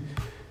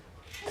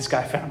 this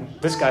guy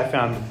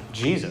found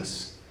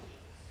Jesus.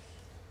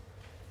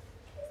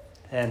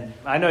 And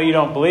I know you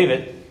don't believe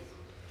it.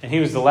 And he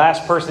was the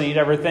last person you'd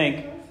ever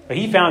think. But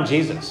he found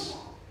Jesus.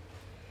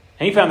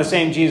 And he found the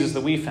same Jesus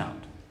that we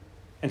found.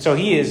 And so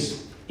he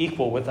is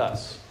equal with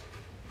us.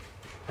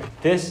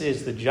 This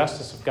is the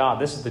justice of God.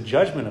 This is the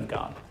judgment of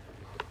God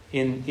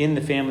in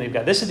the family of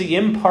God. This is the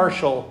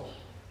impartial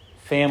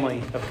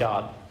family of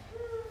God.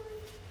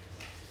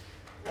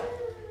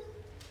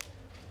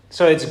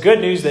 So it's good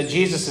news that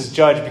Jesus is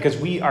judge because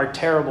we are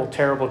terrible,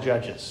 terrible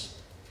judges.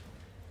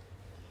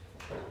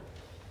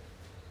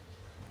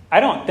 I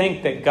don't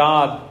think that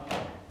God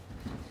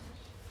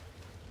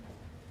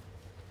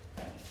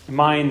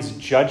minds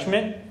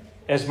judgment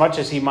as much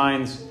as he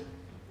minds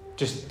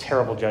just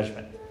terrible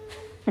judgment.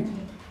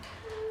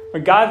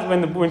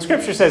 When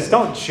Scripture says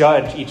don't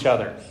judge each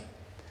other,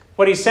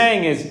 what he's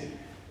saying is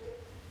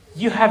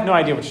you have no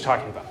idea what you're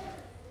talking about.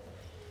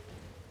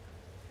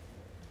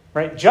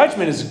 Right?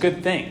 Judgment is a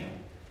good thing.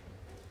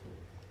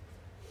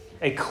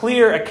 A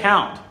clear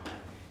account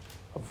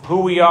of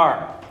who we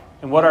are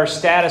and what our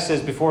status is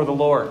before the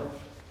Lord.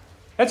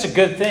 That's a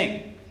good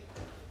thing.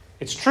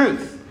 It's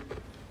truth.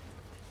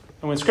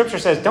 And when Scripture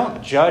says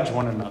don't judge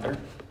one another,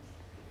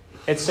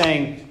 it's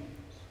saying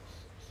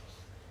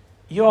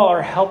you all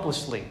are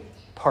helplessly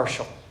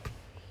partial.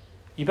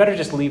 You better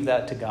just leave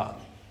that to God.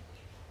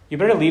 You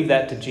better leave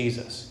that to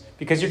Jesus.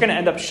 Because you're going to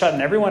end up shutting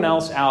everyone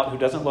else out who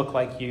doesn't look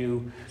like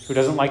you, who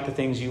doesn't like the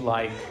things you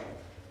like.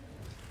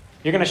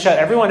 You're going to shut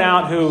everyone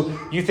out who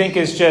you think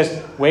is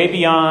just way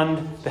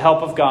beyond the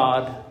help of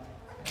God.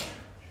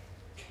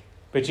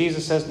 But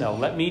Jesus says, no,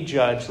 let me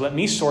judge. Let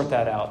me sort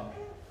that out.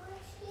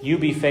 You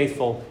be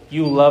faithful.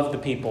 You love the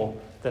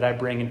people that I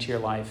bring into your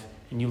life.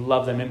 And you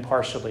love them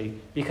impartially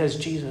because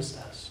Jesus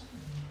does.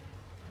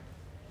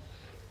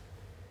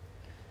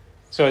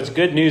 So it's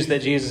good news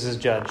that Jesus is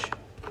judge.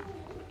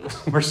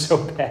 We're so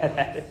bad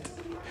at it.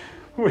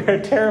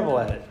 We're terrible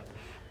at it.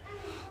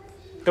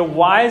 The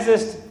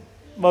wisest,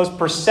 most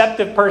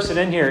perceptive person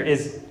in here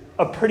is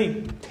a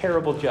pretty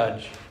terrible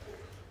judge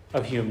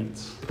of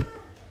humans.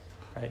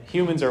 Right?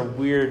 Humans are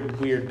weird,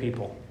 weird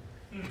people.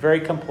 Very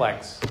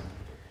complex.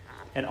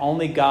 And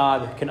only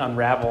God can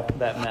unravel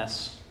that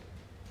mess.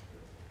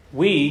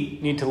 We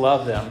need to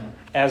love them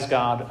as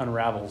God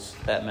unravels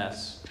that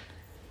mess.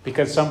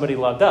 Because somebody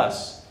loved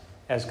us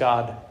as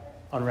God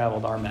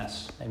unraveled our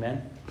mess.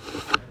 Amen?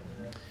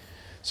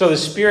 So the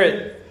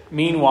Spirit,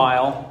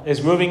 meanwhile,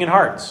 is moving in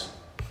hearts,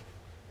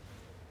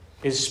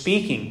 is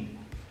speaking,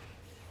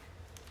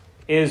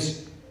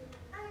 is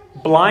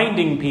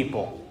blinding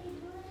people,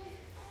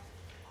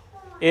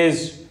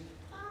 is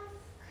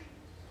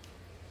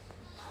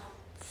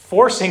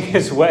forcing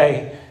his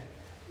way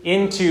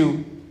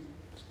into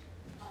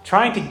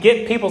trying to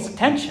get people's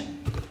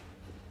attention,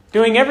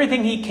 doing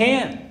everything he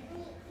can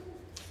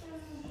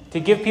to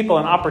give people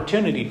an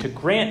opportunity, to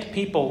grant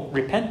people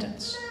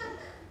repentance.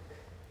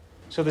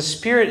 So the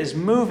Spirit is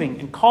moving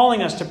and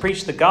calling us to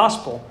preach the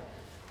gospel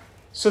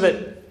so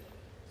that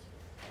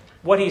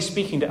what he's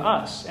speaking to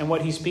us and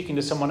what he's speaking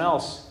to someone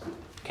else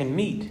can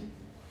meet.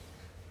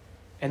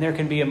 And there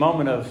can be a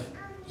moment of,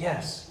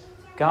 yes,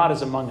 God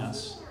is among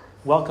us.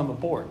 Welcome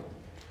aboard.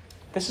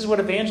 This is what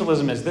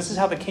evangelism is. This is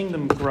how the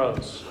kingdom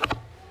grows.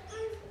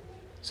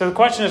 So the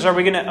question is, are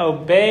we going to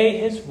obey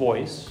his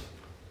voice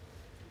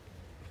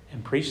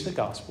and preach the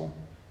gospel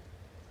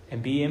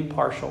and be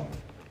impartial?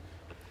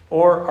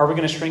 Or are we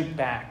going to shrink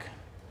back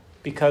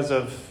because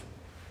of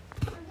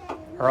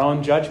our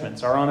own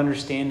judgments, our own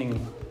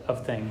understanding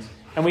of things?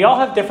 And we all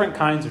have different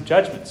kinds of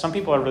judgments. Some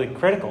people are really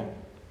critical.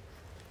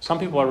 Some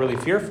people are really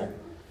fearful.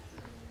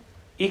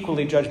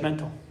 Equally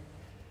judgmental.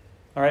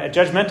 All right, a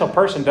judgmental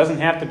person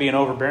doesn't have to be an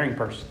overbearing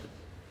person.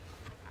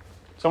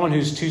 Someone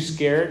who's too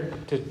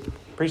scared to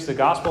preach the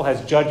gospel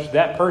has judged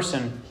that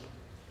person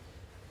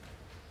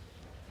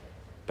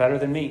better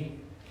than me.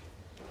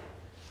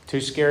 Too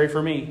scary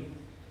for me.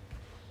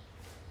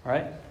 All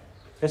right?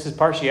 This is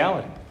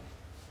partiality.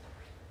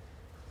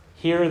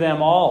 Hear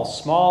them all,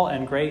 small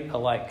and great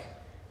alike,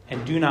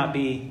 and do not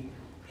be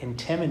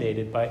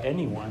intimidated by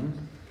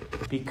anyone,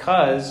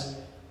 because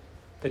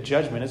the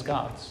judgment is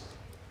God's.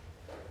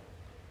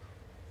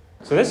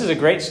 So this is a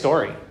great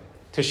story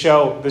to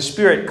show the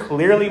Spirit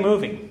clearly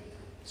moving,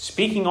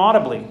 speaking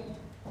audibly,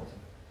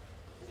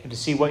 and to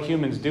see what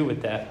humans do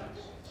with that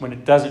when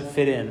it doesn't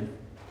fit in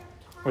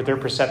with their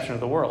perception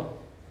of the world,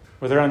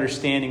 with their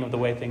understanding of the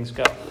way things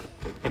go.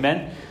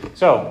 Amen?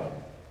 So,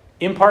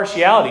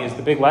 impartiality is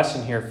the big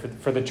lesson here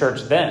for the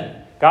church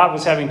then. God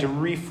was having to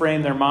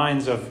reframe their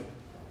minds of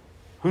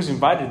who's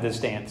invited to this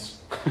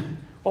dance.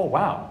 Oh,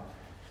 wow.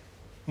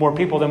 More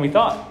people than we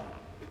thought.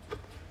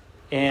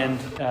 And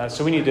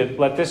so we need to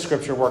let this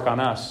scripture work on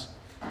us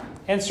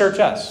and search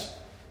us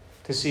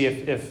to see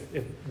if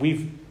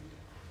we've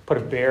put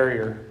a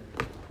barrier,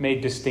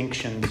 made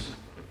distinctions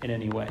in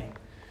any way.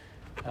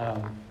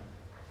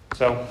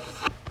 So,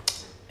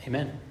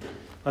 amen.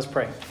 Let's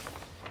pray.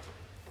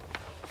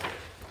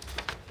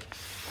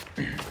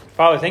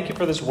 Father, thank you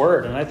for this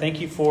word, and I thank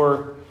you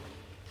for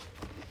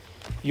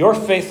your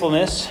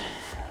faithfulness,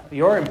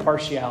 your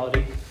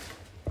impartiality.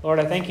 Lord,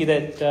 I thank you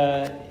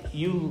that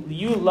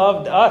you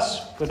loved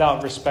us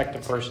without respect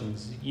of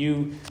persons.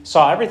 You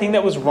saw everything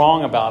that was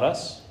wrong about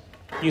us.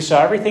 You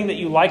saw everything that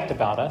you liked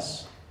about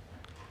us.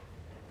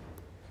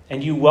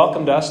 And you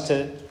welcomed us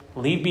to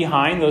leave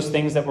behind those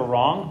things that were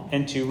wrong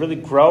and to really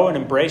grow and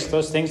embrace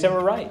those things that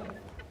were right.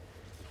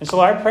 And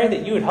so I pray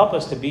that you would help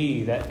us to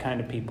be that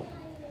kind of people.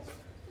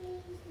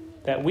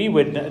 That we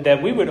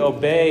would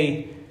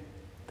obey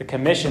the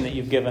commission that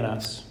you've given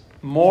us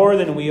more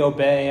than we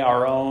obey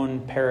our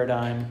own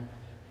paradigm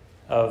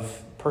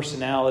of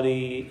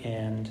personality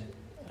and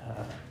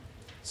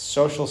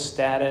social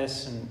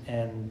status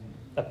and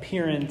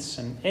appearance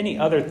and any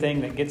other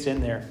thing that gets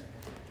in there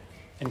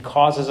and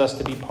causes us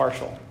to be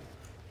partial.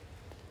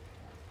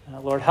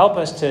 Lord, help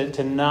us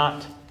to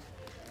not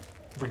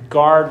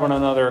regard one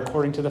another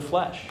according to the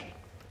flesh,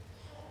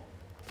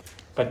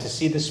 but to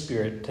see the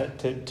Spirit,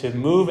 to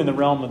move in the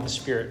realm of the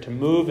Spirit, to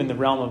move in the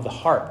realm of the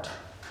heart,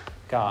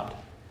 God.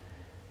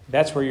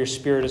 That's where your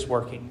Spirit is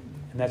working,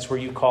 and that's where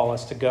you call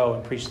us to go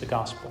and preach the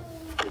gospel.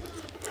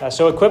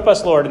 So equip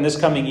us, Lord, in this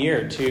coming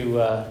year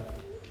to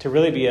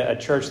really be a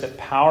church that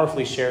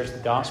powerfully shares the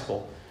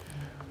gospel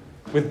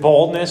with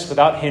boldness,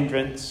 without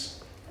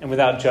hindrance, and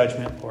without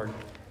judgment, Lord.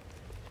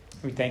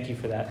 We thank you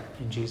for that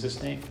in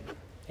Jesus' name.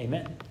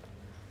 Amen.